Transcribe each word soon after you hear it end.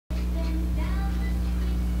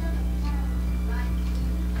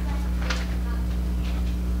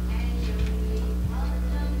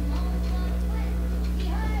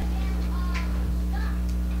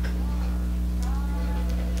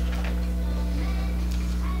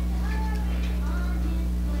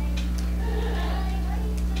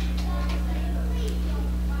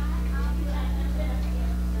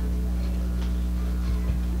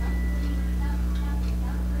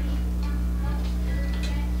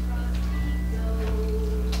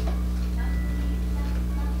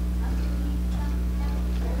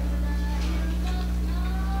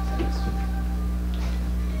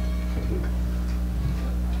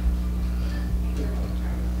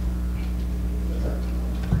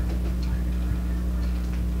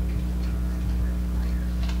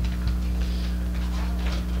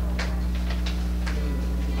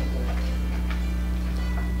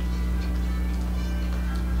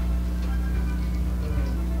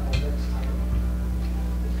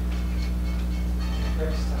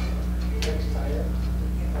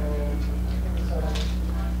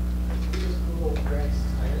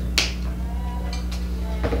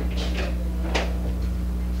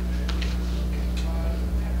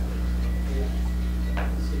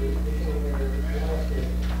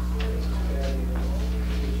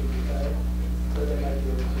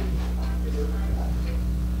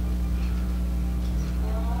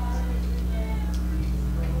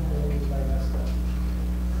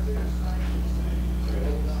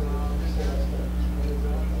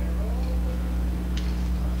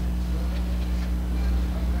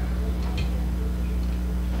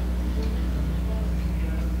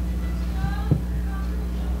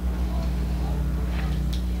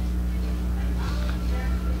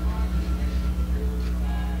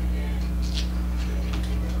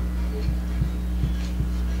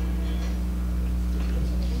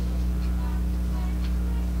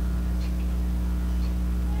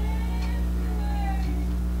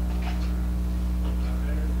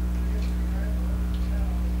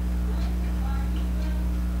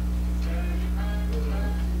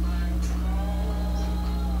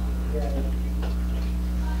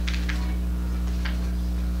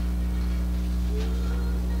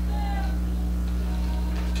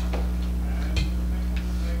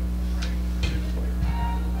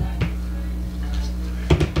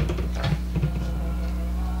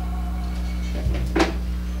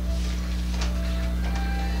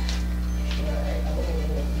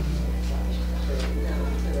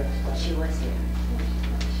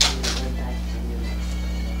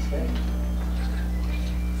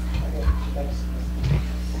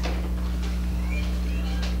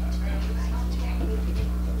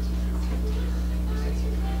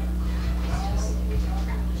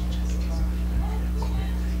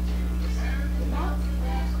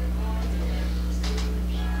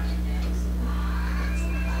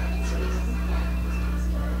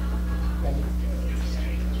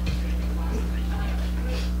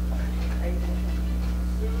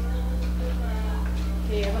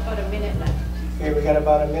Okay, we got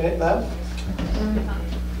about a minute left.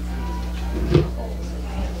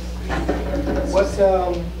 What's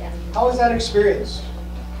how was that experience?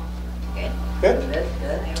 Good. Good?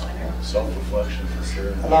 Good. Self-reflection for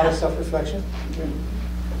sure. A lot of self-reflection.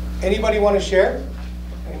 Anybody want to share?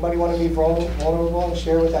 Anybody want to be vulnerable and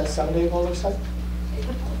share what that someday goal looks like?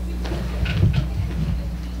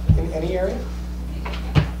 In any area?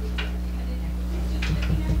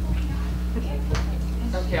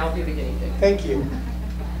 Okay, I'll be the guinea pig. Thank you.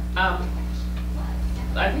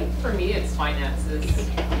 I think for me it's finances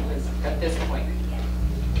at this point.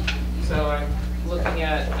 So I'm looking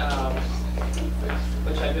at,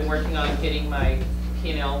 which I've been working on, getting my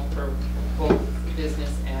P&L for both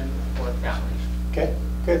business and for family. Okay,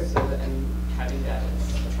 good. So that, and having that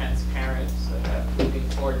as transparent so that moving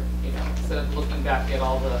forward, you know, instead of looking back at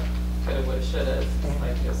all the coulda, woulda, shouldas,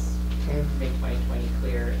 like just make 2020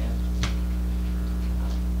 clear and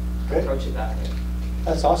approach it that way.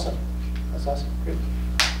 That's awesome. That's awesome. Good.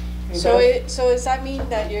 So does that mean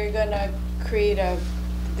that you're gonna create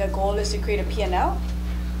the goal is to create a P&L?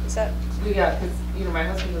 Is that? Yeah, because you know my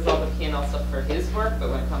husband does all the P&L stuff for his work, but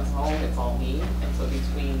when it comes home, it's all me. And so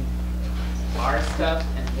between our stuff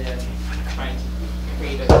and then trying to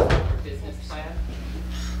create a business plan,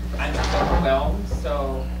 I'm overwhelmed.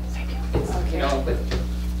 So it's, you know,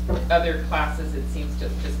 with other classes, it seems to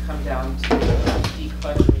just come down to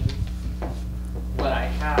decluttering what I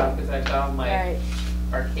have, because I've got my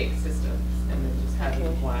archaic systems, and then just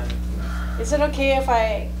having one. Is it okay if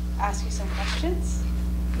I ask you some questions?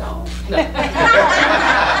 No.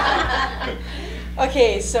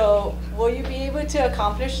 Okay, so will you be able to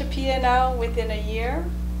accomplish the P&L within a year?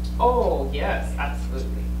 Oh, yes,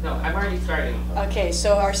 absolutely. No, I'm already starting. Okay,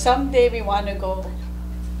 so our someday we want to go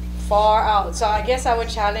far out. So I guess I would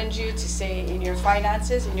challenge you to say in your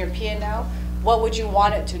finances, in your P&L, what would you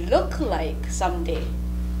want it to look like someday?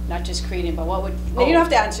 Not just creating, but what would, you don't have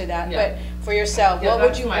to answer that, but for yourself, what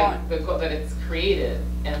would you want? The goal, that it's created,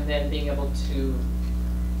 and then being able to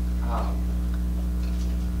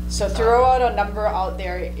so throw out a number out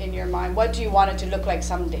there in your mind. What do you want it to look like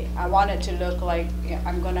someday? I want it to look like, you know,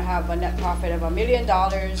 I'm going to have a net profit of $1 million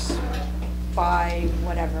by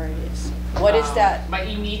whatever it is. What is that? My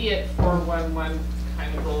immediate 411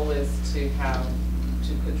 kind of goal is to have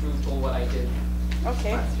to quadruple what I did last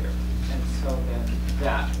year, and so then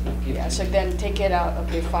that would give me. So then take it out.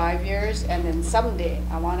 Okay, 5 years, and then someday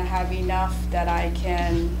I want to have enough that I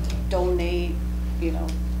can donate, you know.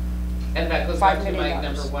 And that goes back to my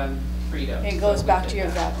number one, freedom. It goes back to your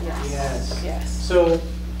value. Yes. Yes. So,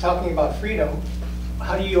 talking about freedom,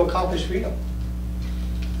 how do you accomplish freedom?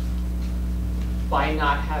 By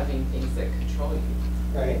not having things that control you.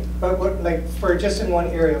 Right. But what, like, for just in one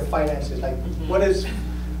area of finances, like, what is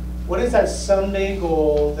that someday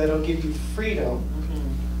goal that'll give you freedom?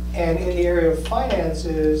 And in the area of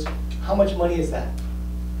finances, how much money is that?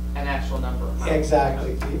 an actual number of miles.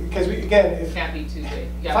 Exactly, because again, It if can't be too big.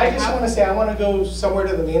 if Yeah, I just have- want to say I want to go somewhere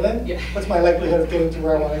to the mainland, Yeah. what's my likelihood of getting to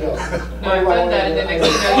where I want to go? No, Where I've do I done wanna that, go? and then next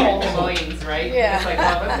thing you know, you're in Des Moines, right? Yeah. It's like,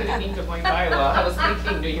 well, that's what you need to point Iowa. I was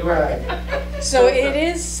thinking New York. Right. So it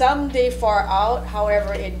is someday far out,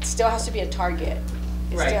 however, it still has to be a target. It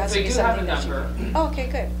still Right, has so to you be do have a something that you- number, Oh, okay,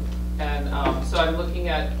 good. and, so I'm looking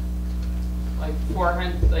at like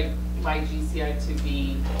 400, like my GCI to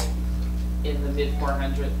be in the mid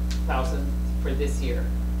 400,000 for this year.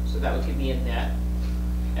 So that would give me a net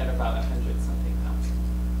at about 100-something thousand,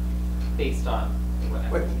 based on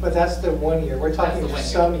whatever. But that's the 1 year, we're talking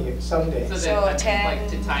That's the 1 year. some year, someday. So So then I'd 10, like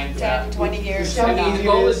to times 10, that. 20 years Some from I mean, now. the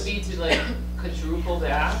easier goal is- would be to like quadruple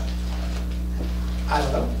that I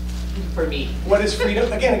don't know. for me. What is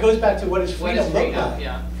freedom, again, it goes back to what does What freedom is look freedom? like?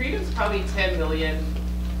 Yeah, freedom's probably 10 million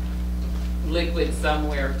liquid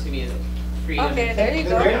somewhere to me is freedom. Okay, there you go.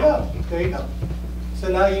 There you go, there you go. So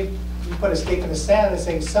now you put a stake in the sand and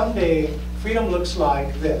saying someday freedom looks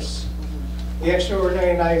like this. The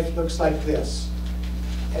extraordinary life looks like this.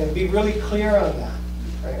 And be really clear on that.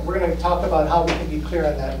 Right? We're going to talk about how we can be clear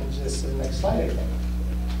on that in just the next slide, I think.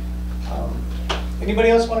 Anybody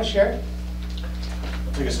else want to share?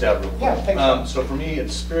 I'll take a stab real quick. Yeah, thank you. So for me,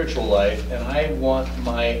 it's spiritual life, and I want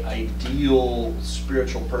my ideal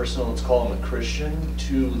spiritual person, let's call him a Christian,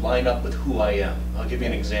 to line up with who I am. I'll give you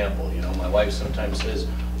an example. You know, my wife sometimes says,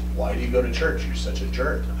 "Why do you go to church? You're such a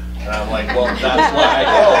jerk." And I'm like, well, that's why I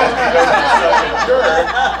go, because I'm such a jerk,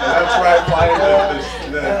 and that's where I find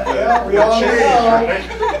Yeah, we the all change,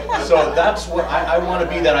 know. right? So that's what, I want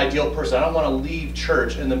to be that ideal person. I don't want to leave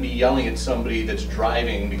church and then be yelling at somebody that's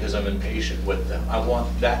driving because I'm impatient with them. I want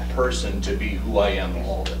that person to be who I am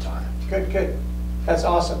all the time. Good, good. That's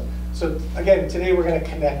awesome. So again, today we're going to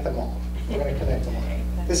connect them all. We're going to connect them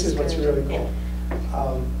all. This is what's really cool.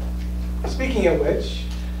 Speaking of which,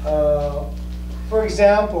 for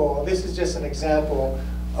example, this is just an example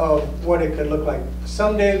of what it could look like.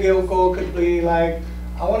 Someday the goal could be like,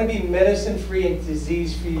 I want to be medicine-free and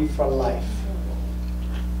disease-free for life.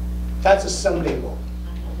 That's a someday goal.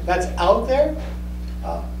 That's out there.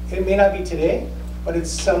 It may not be today, but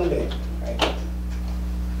it's someday, right?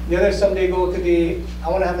 The other someday goal could be, I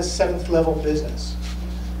want to have a 7th level business.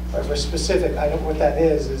 Or for specific, I know what that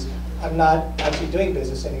is I'm not actually doing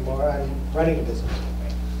business anymore, I'm running a business.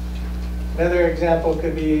 Right? Another example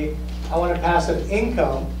could be, I want a passive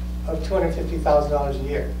income of $250,000 a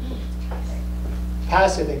year.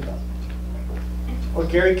 Passive income. What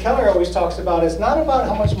Gary Keller always talks about is not about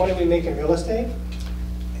how much money we make in real estate.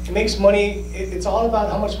 It makes money, it's all about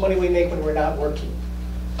how much money we make when we're not working.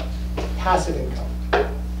 Passive income.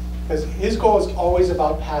 Because his goal is always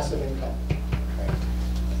about passive income. Right?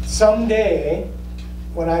 Someday,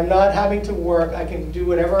 when I'm not having to work, I can do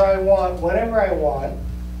whatever I want, whenever I want,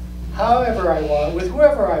 however I want, with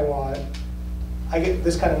whoever I want, I get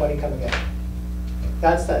this kind of money coming in.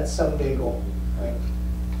 That's that someday goal, right?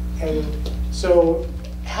 And so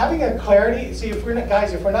having a clarity, see if we're not,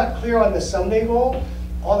 guys, if we're not clear on the someday goal,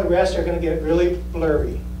 all the rest are gonna get really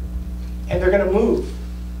blurry. And they're gonna move.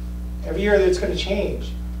 Every year it's gonna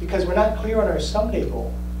change because we're not clear on our someday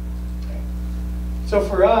goal. Right? So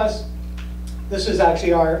for us, this is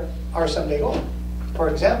actually our someday goal. For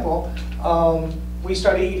example, we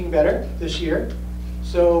started eating better this year.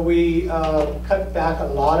 So we cut back a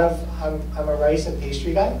lot of, I'm a rice and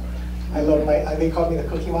pastry guy. I love they call me the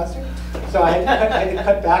cookie monster. So I had to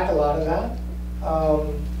cut back a lot of that.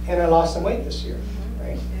 And I lost some weight this year,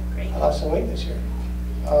 right? I lost some weight this year.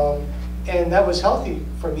 And that was healthy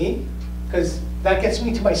for me because that gets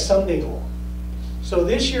me to my someday goal. So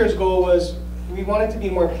this year's goal was, we wanted to be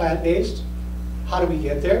more plant-based. How do we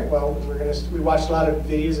get there? Well, we watched a lot of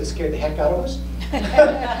videos that scared the heck out of us.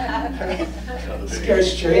 Scared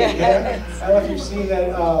straight, yeah. I don't know if you've seen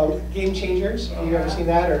that Game Changers. Have you ever seen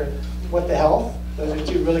that? Or What the Health? Those are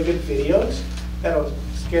 2 really good videos that'll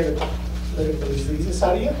scare the living bejesus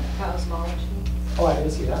out of you. Cosmology. Oh, I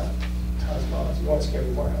didn't see that. Cosmology. You want to scare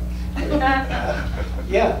me more, huh?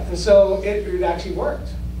 Yeah, and so it actually worked.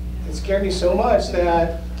 It scared me so much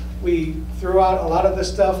that we threw out a lot of the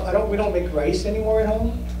stuff. We don't make rice anymore at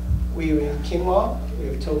home. We have quinoa, we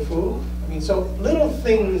have tofu. I mean, so little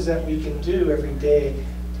things that we can do every day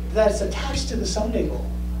that's attached to the someday goal,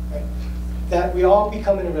 right? That we all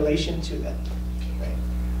become in relation to them,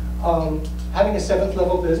 right? Having a 7th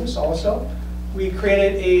level business also, we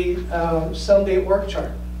created a someday org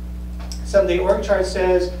chart. Someday org chart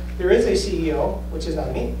says there is a CEO, which is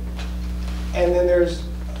not me, and then there's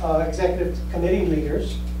executive committee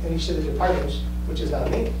leaders in each of the departments, which is not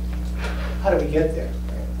me. How do we get there?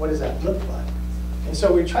 Right? What does that look like? And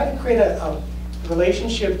so we're trying to create a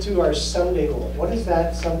relationship to our someday goal. What does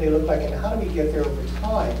that someday look like, and how do we get there over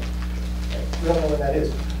time? We don't know when that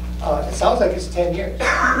is. It sounds like it's 10 years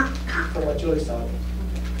from what Julie's telling me.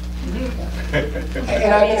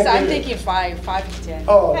 And I'm thinking 5 to 10.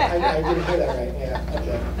 Oh, I didn't hear that right, yeah,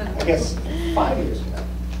 okay. I guess 5 years from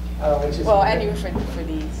now, which is. Well, anyway, for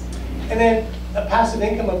these. And then a passive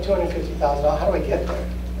income of $250,000, how do I get there?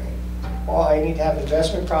 Well, I need to have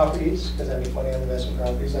investment properties, because I make money on investment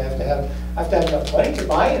properties. I have to have enough money to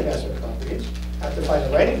buy investment properties. I have to find the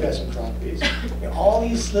right investment properties. You know, all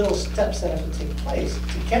these little steps that have to take place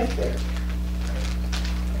to get there.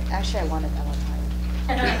 Actually, I wanted that one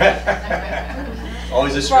higher.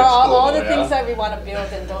 Always a For stretch goal, all the yeah? things that we want to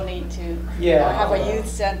build and donate to. Yeah. Have a youth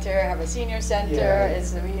center, have a senior center, Yeah.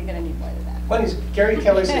 it's really going to need more than that. Gary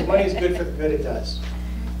Keller says money is good for the good it does.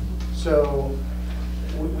 So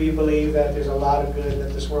we believe that there's a lot of good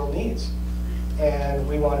that this world needs. And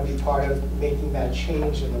we want to be part of making that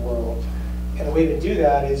change in the world. And the way to do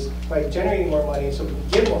that is by generating more money so we can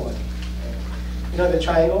give more money. You know the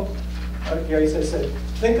triangle? Gary says,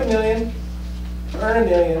 think $1 million, earn $1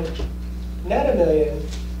 million, net $1 million,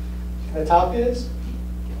 and the top is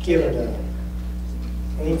give $1 million.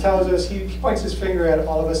 And he tells us, he points his finger at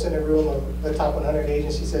all of us in the room of the top 100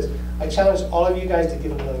 agents. He says, I challenge all of you guys to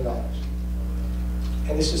give $1 million.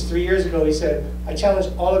 And this is 3 years ago. He said, I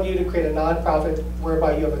challenge all of you to create a nonprofit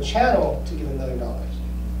whereby you have a channel to give $1 million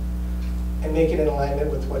and make it in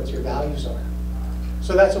alignment with what your values are.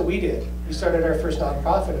 So that's what we did. We started our first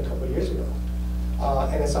nonprofit a couple of years ago.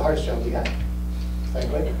 And it's the hardest job we have,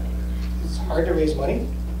 frankly. It's hard to raise money.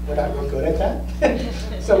 We're not real good at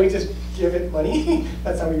that. So we just give it money.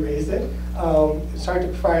 That's how we raised it. It's hard to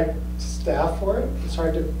provide staff for it. It's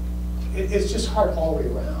hard to, it's just hard all the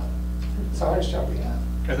way around. It's the hardest job we have.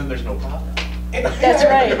 And then there's no profit. That's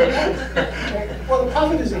right. Well, the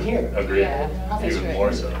profit isn't here. Agreed. Yeah, Even right.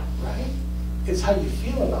 more so. Right? It's how you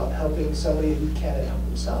feel about helping somebody who can't help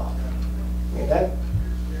himself. I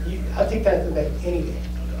mean, I'll take that any day.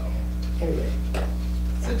 Any day.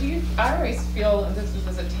 So I always feel, and this was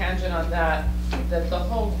just a tangent on that the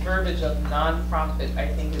whole verbiage of nonprofit, I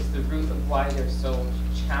think, is the root of why they're so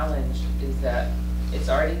challenged, is that it's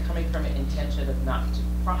already coming from an intention of not to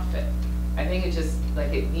profit. I think it just,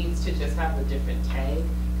 like, it needs to just have a different tag,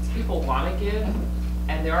 because people want to give,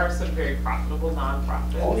 and there are some very profitable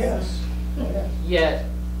nonprofits. Oh, yes. Oh, yeah. Yet,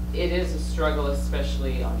 it is a struggle,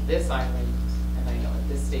 especially on this island, and I know in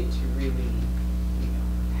this state, to really,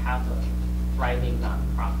 have a thriving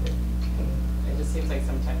nonprofit. It just seems like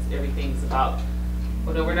sometimes everything's about,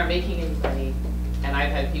 well, no, we're not making any money, and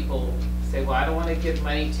I've had people say, well, I don't want to give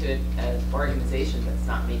money to an organization that's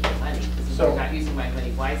not making money, because So- they're not using my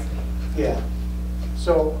money wisely. Yeah.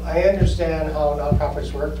 So I understand how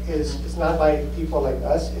nonprofits work. It's not by people like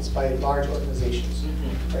us, it's by large organizations,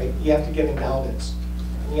 right? You have to get endowments,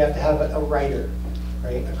 and you have to have a writer,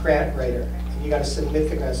 right? A grant writer, and you got to submit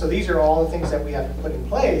the grant. So these are all the things that we have to put in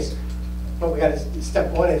place. But we got to,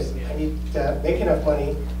 step one is I need to make enough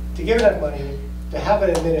money, to give enough money, to have an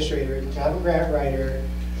administrator, to have a grant writer,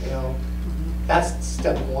 That's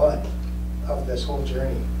step one of this whole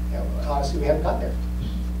journey. Honestly, we haven't got there.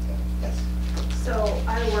 Yes. So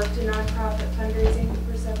I worked in nonprofit fundraising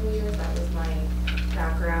for several years. That was my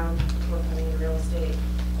background before coming into real estate.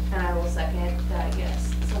 And I will second that,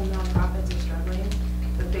 yes, some nonprofits are struggling,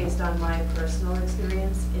 but based on my personal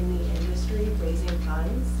experience in the industry, raising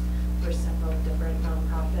funds for several different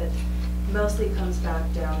nonprofits, mostly comes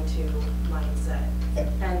back down to mindset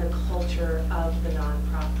and the culture of the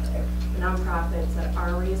nonprofit. The nonprofits that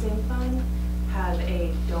are raising funds have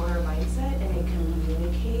a donor mindset, and they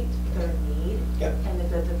communicate their need and the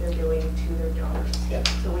good that they're doing to their donors.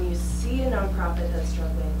 So when you see a nonprofit that's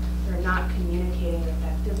struggling, they're not communicating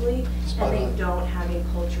effectively, and they don't have a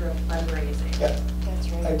culture of fundraising. That's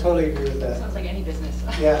right. I totally agree with that. Sounds like any business.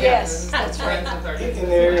 Yeah. Yes, that's right. In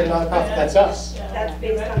the area of nonprofit, that's us. That's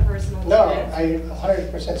based on personal No, experience. I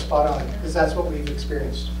 100% spot on, because that's what we've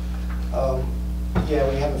experienced. Yeah,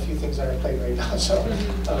 we have a few things on our plate right now, so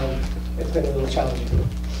it's been a little challenging.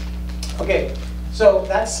 Okay, so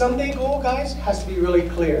that someday goal, guys, has to be really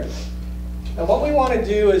clear. Now, what we want to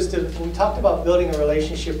do is we talked about building a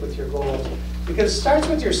relationship with your goals, because it starts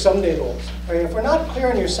with your someday goals. Right? If we're not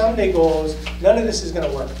clear on your someday goals, none of this is going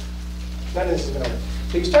to work. None of this is going to work.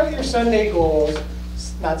 So you start with your Sunday goals,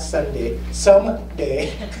 not Sunday,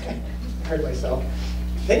 someday. I heard myself.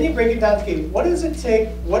 Then you break it down to, okay, what does it take?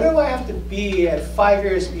 What do I have to be at 5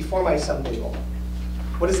 years before my someday goal?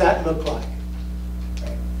 What does that look like?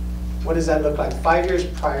 Right? What does that look like 5 years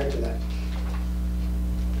prior to that?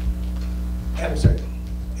 I'm sorry.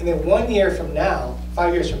 And then 1 year from now,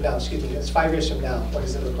 5 years from now, excuse me, it's 5 years from now, what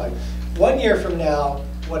does it look like? 1 year from now,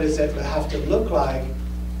 what does it have to look like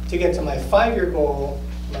to get to my 5-year goal,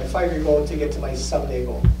 to get to my someday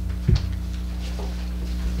goal?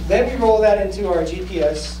 Then we roll that into our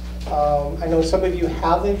GPS. I know some of you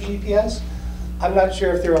have the GPS. I'm not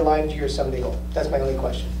sure if they're aligned to your someday goal. That's my only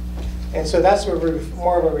question. And so that's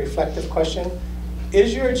more of a reflective question.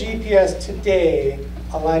 Is your GPS today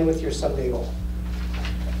aligned with your someday goal?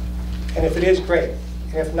 And if it is, great.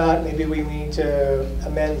 And if not, maybe we need to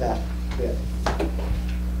amend that a bit.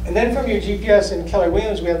 And then from your GPS in Keller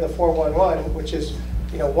Williams, we have the 411, which is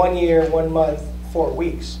 1 year, 1 month, 4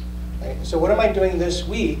 weeks. Right? So what am I doing this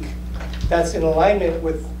week that's in alignment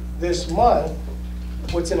with this month?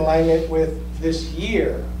 What's in alignment with this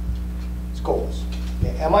year's goals?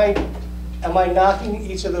 Okay. Am I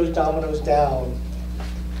knocking each of those dominoes down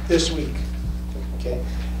this week? Okay.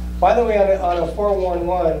 By the way, on a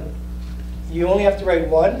 411, you only have to write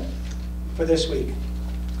 1 for this week.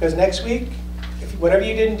 Because next week, whatever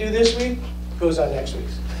you didn't do this week goes on next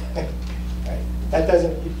week's. Right? That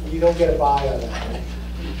doesn't, you don't get a buy on that.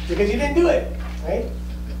 Because you didn't do it, right?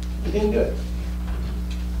 You didn't do it.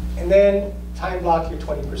 And then time block your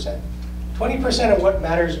 20%. 20% of what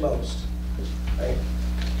matters most, right?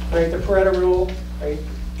 Right, the Pareto rule, right?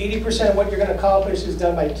 80% of what you're going to accomplish is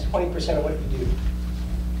done by 20% of what you do.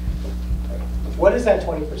 Right? What is that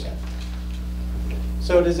 20%?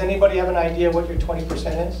 So does anybody have an idea what your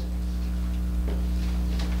 20% is?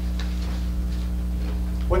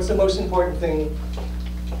 What's the most important thing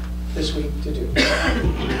this week to do?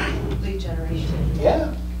 Lead generation.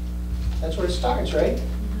 Yeah, that's where it starts, right?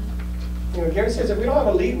 Gary says if we don't have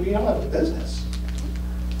a lead, we don't have a business.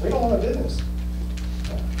 We don't have a business.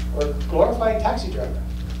 Or glorified taxi driver.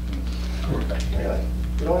 Really,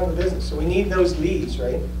 we don't have a business, so we need those leads,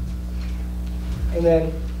 right? And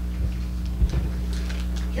then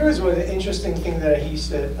here's one interesting thing that he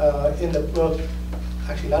said in the book.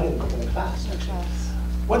 Actually, not in the book, in the class.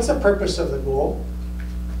 What's the purpose of the goal?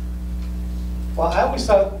 Well, I always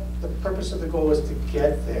thought the purpose of the goal was to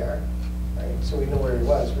get there, right? So we know where he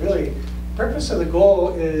was. Really, the purpose of the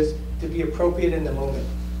goal is to be appropriate in the moment.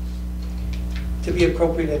 To be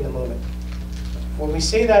appropriate in the moment. When we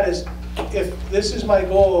say that is, if this is my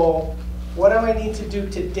goal, what do I need to do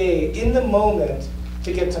today, in the moment,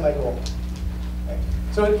 to get to my goal? Right?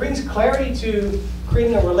 So it brings clarity to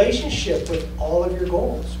creating a relationship with all of your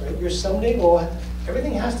goals, right? Your someday goal,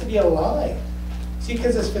 everything has to be aligned. See,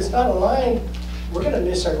 because if it's not aligned, we're going to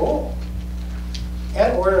miss our goal.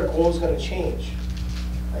 And or our goal is going to change,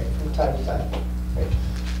 right, from time to time. Right?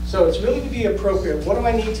 So it's really to be appropriate. What do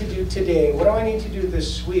I need to do today? What do I need to do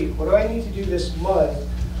this week? What do I need to do this month?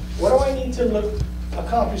 What do I need to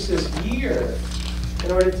accomplish this year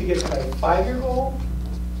in order to get to my 5-year goal,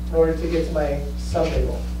 in order to get to my someday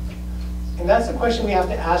goal? And that's the question we have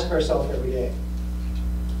to ask ourselves every day.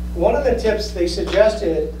 One of the tips they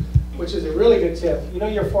suggested, which is a really good tip,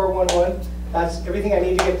 your 411, that's everything I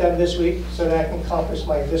need to get done this week so that I can accomplish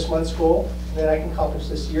this month's goal, and then I can accomplish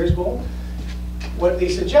this year's goal. What they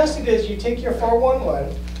suggested is you take your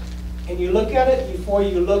 411 and you look at it before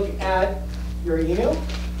you look at your email,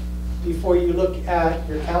 before you look at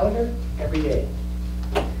your calendar every day.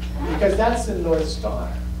 Because that's the North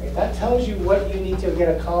Star. Right? That tells you what you need to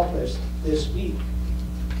get accomplished this week.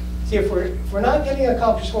 See, if we're not getting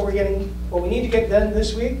accomplished what we need to get done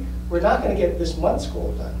this week, we're not going to get this month's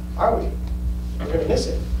goal done, are we? We're going to miss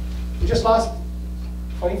it. We just lost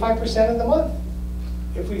 25% of the month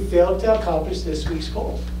if we failed to accomplish this week's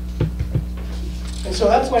goal. And so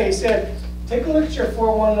that's why he said, take a look at your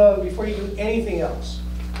 411 before you do anything else.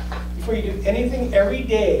 Before you do anything every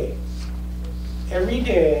day,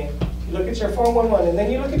 you look at your 411 and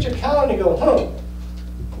then you look at your calendar and go,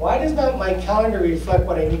 why does not my calendar reflect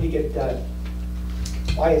what I need to get done?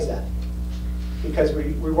 Why is that? Because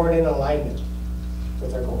we weren't in alignment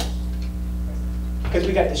with our goals. Because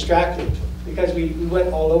we got distracted. Because we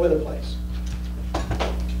went all over the place.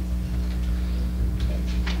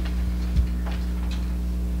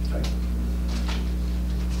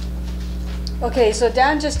 Okay, so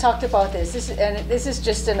Dan just talked about this. This is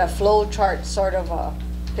just in a flow chart sort of a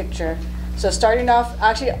picture. So starting off,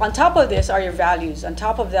 actually on top of this are your values. On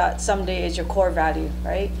top of that, someday is your core value,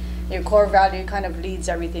 right? Your core value kind of leads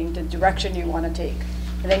everything, the direction you want to take.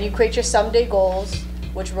 And then you create your someday goals,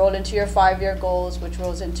 which roll into your 5-year goals, which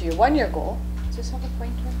rolls into your 1-year goal. Does this have a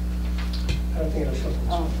pointer? I don't think it'll show.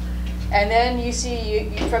 Oh. And then you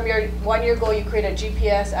see, from your 1-year goal, you create a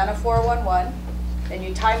GPS and a 411. Then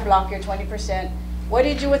you time block your 20%. What do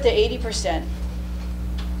you do with the 80%?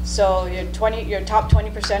 So your top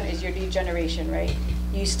 20% is your lead generation, right?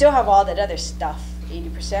 You still have all that other stuff,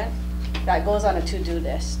 80%, that goes on a to-do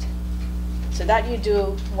list. So that you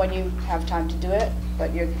do when you have time to do it,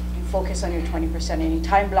 but you focus on your 20% and you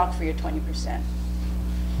time block for your 20%.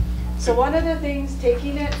 So one of the things,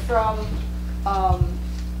 taking it from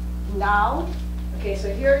now, okay,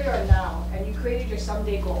 so here you are now, and you created your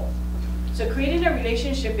someday goal. So creating a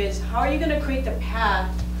relationship is, how are you going to create the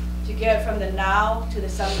path to get from the now to the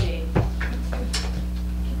someday?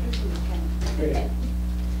 Great.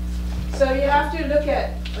 So you have to look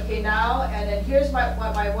at, okay, now, and then here's what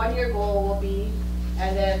my 1-year goal will be,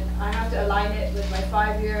 and then I have to align it with my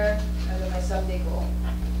 5-year and then my someday goal.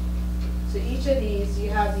 So each of these, you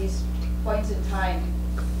have these points in time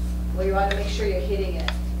where you want to make sure you're hitting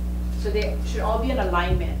it. So they should all be in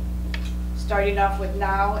alignment, starting off with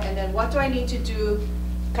now, and then what do I need to do,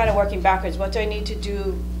 kind of working backwards, what do I need to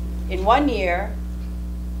do in 1 year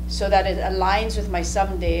so that it aligns with my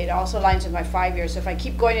someday, it also aligns with my 5 years. So if I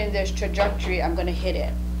keep going in this trajectory, I'm going to hit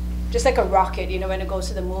it. Just like a rocket, you know, when it goes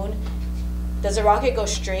to the moon, does a rocket go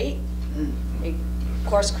straight? It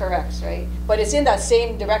course corrects, right? But it's in that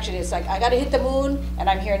same direction. It's like, I got to hit the moon, and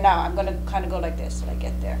I'm here now. I'm going to kind of go like this when I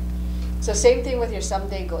get there. So same thing with your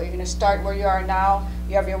someday goal. You're going to start where you are now.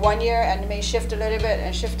 You have your 1 year, and it may shift a little bit,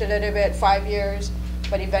 and shift a little bit, 5 years,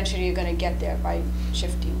 but eventually you're going to get there by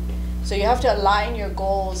shifting. So you have to align your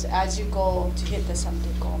goals as you go to hit the someday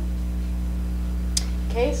goal.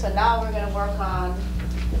 Okay, so now we're going to work on,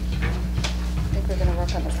 I think we're going to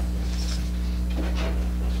work on the,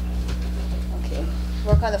 okay,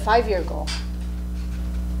 work on the 5-year goal.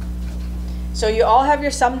 So you all have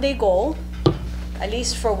your someday goal, at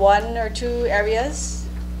least for 1 or 2 areas.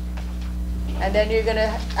 And then you're going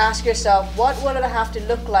to ask yourself, what will it have to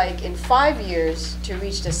look like in 5 years to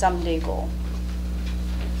reach the someday goal?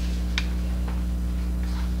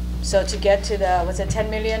 So to get to the, what's it,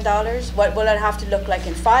 $10 million? What will it have to look like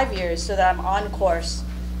in 5 years so that I'm on course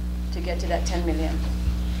to get to that 10 million?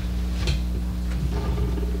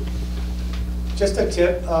 Just a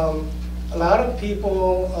tip, a lot of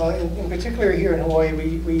people, in particular here in Hawaii,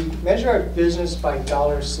 we measure our business by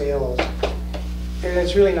dollar sales. And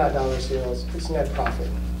it's really not dollar sales, it's net profit.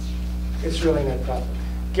 It's really net profit.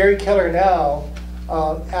 Gary Keller now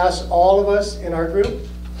asks all of us in our group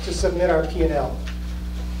to submit our P&L.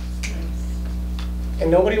 And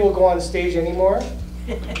nobody will go on stage anymore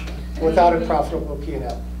without a profitable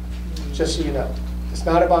P&L, just so you know. It's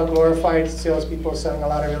not about glorified salespeople selling a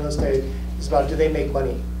lot of real estate. It's about, do they make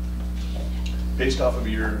money? Based off of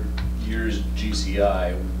your year's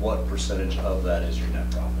GCI, what percentage of that is your net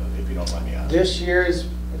profit, if you don't mind me asking? This year's,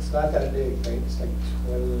 it's not that big, right? It's like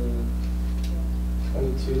 20,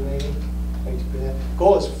 22 maybe, 22%.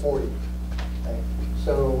 Goal is 40, right?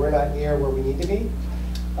 So we're not near where we need to be.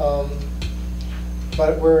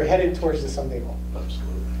 But we're headed towards the someday goal.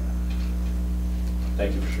 Absolutely.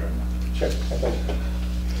 Thank you for sharing that. Sure, my pleasure.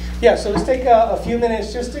 Yeah, so let's take a few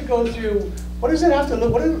minutes just to go through, what does it have to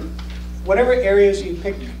look, whatever areas you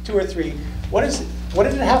pick, 2 or 3, what does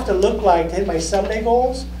it have to look like to hit my someday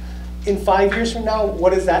goals? In 5 years from now,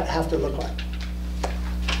 what does that have to look like?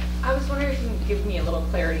 I was wondering if you can give me a little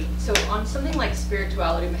clarity. So on something like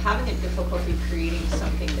spirituality, I'm having a difficulty creating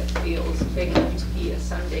something that feels big enough to be a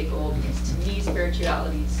someday goal, because to me,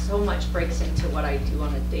 spirituality so much breaks into what I do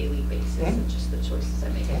on a daily basis and just the choices I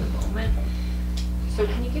make in the moment. So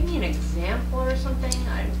can you give me an example or something?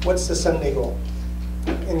 What's the someday goal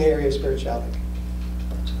in the area of spirituality?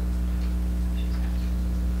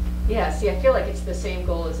 Yeah, see, I feel like it's the same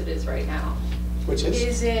goal as it is right now. Which is?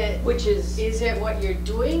 Is it what you're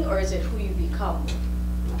doing, or is it who you become?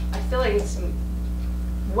 I feel like it's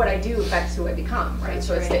what I do affects who I become, right?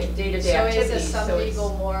 So it's the day-to-day activities. So is a someday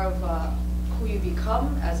goal more of who you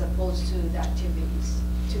become as opposed to the activities?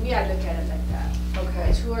 To me, I look at it like that. Okay.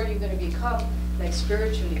 It's who are you going to become, like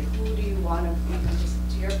spiritually? Who do you want to be? Just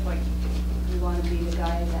to your point, you want to be the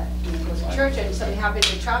guy that goes to church and something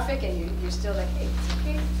happens in traffic and you're still like, hey, it's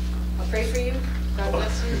okay. I'll pray for you. God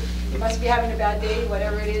bless you. You must be having a bad day,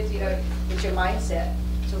 whatever it is, it's your mindset.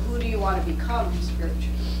 So who do you want to become spiritually?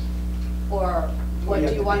 Or what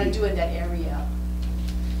do you want to do in that area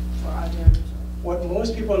for others? What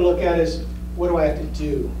most people look at is, what do I have to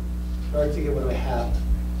do in order to get what do I have?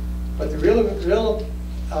 But the real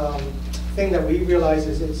thing that we realize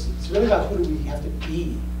is it's really about who do we have to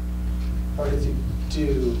be in order to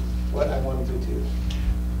do what I want to do.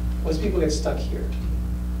 Most people get stuck here.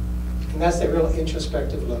 And that's that real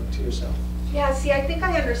introspective look to yourself. Yeah, see, I think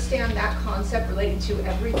I understand that concept relating to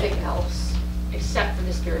everything else except for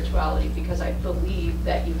the spirituality, because I believe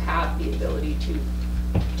that you have the ability to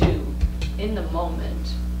do in the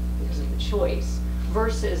moment, because of the choice,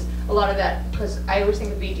 versus a lot of that, because I always think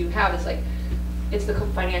the beat you have is like, it's the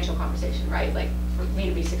financial conversation, right? Like, for me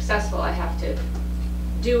to be successful, I have to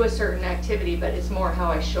do a certain activity, but it's more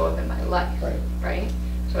how I show up in my life, Right. right?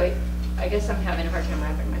 So I guess I'm having a hard time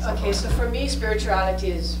wrapping myself Okay, around so that. for me,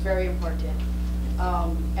 spirituality is very important.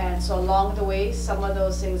 And so along the way, some of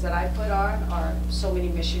those things that I put on are so many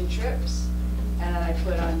mission trips. And then I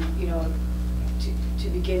put on, you know, to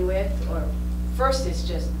begin with, or first it's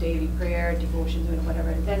just daily prayer, devotion, doing whatever,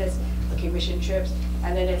 and then it's, okay, mission trips,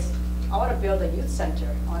 and then it's, I want to build a youth center.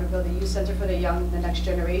 I want to build a youth center for the young, the next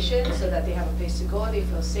generation, so that they have a place to go, they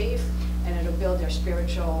feel safe, and it'll build their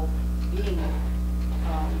spiritual being.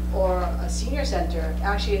 Or a senior center.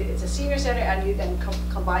 Actually, it's a senior center, and you then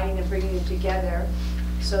combining and bringing them together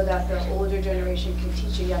so that the older generation can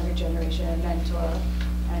teach a younger generation and mentor.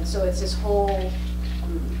 And so it's this whole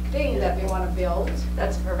thing that we want to build.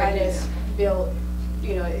 That's a perfect And it's example. built,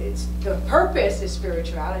 you know, it's, the purpose is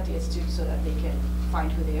spirituality. It's to, so that they can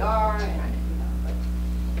find who they are and, you know, but.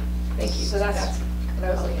 Thank you. So that's what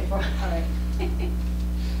I was looking for. All right.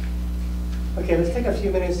 Okay, let's take a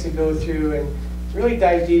few minutes to go through and really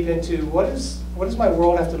dive deep into what does my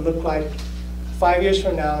world have to look like 5 years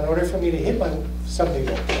from now in order for me to hit my someday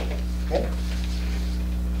goal. Okay?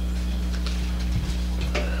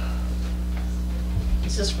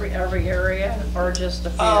 Is this for every area or just a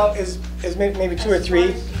few? Is maybe two or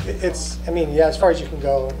three. It's, I mean, yeah, as far as you can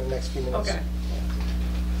go in the next few minutes. Okay.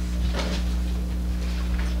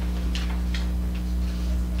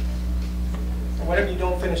 And whatever you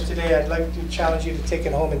don't finish today, I'd like to challenge you to take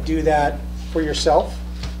it home and do that for yourself,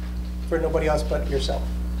 for nobody else but yourself.